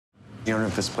The owner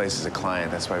of this place is a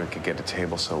client. That's why we could get a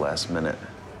table so last minute.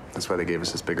 That's why they gave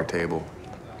us this bigger table.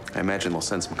 I imagine they'll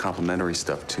send some complimentary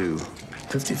stuff, too.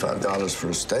 $55 for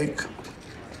a steak.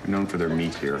 We're known for their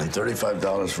meat here. And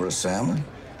 $35 for a salmon?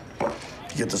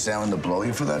 You get the salmon to blow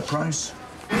you for that price?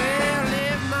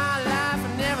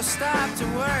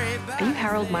 Are you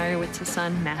Harold Meyerowitz's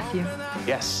son, Matthew?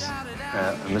 Yes.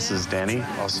 This is Danny,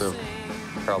 also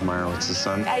Harold Meyerowitz's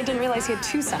son. I didn't realize he had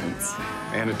two sons.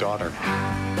 And a daughter.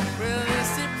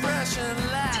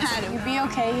 Dad, you'd be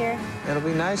okay here? It'll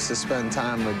be nice to spend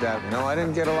time with Dad. You know, I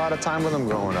didn't get a lot of time with him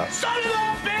growing up. Son of a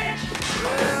bitch!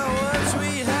 Well, once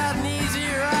we had an easy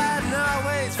ride and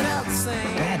always felt the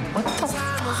same. Dad, what the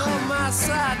Time was on my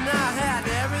side and I had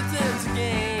everything to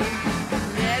gain.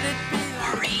 Let it be.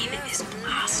 Maureen is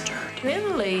plastered. In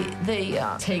Italy, they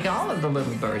take all of the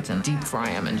little birds and deep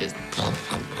fry them and just...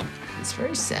 It's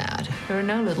very sad. There are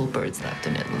no little birds left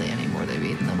in Italy anymore. They've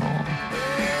eaten them all.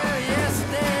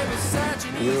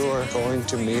 You are going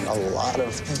to meet a lot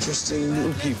of interesting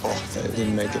new people. I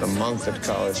didn't make it a month at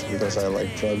college because I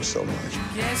like drugs so much.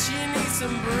 Guess you need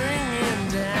some bringing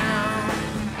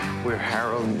down. We're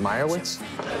Harold Meyerowitz.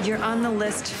 You're on the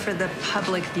list for the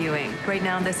public viewing. Right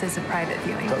now, this is a private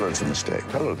viewing. Tell her it's a mistake.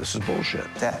 Tell her this is bullshit.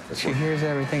 Dad, she hears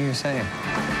everything you're saying.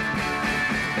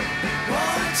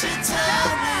 Won't you tell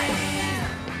me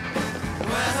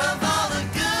where have all the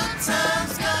good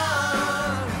times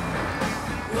gone?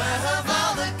 Where have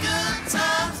all the good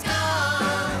times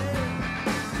gone?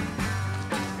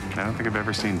 I don't think I've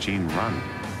ever seen Jean run.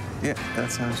 Yeah,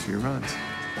 that's how she runs.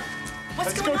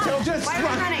 What's going on? Just Why are we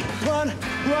running?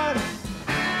 Run!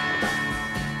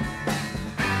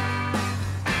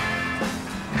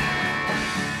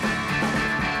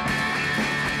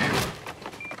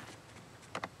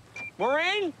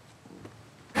 Maureen?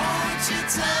 Won't you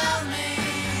tell me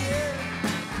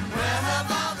where have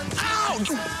all the Ow!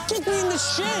 You kicked me in the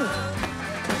shin!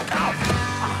 Ow!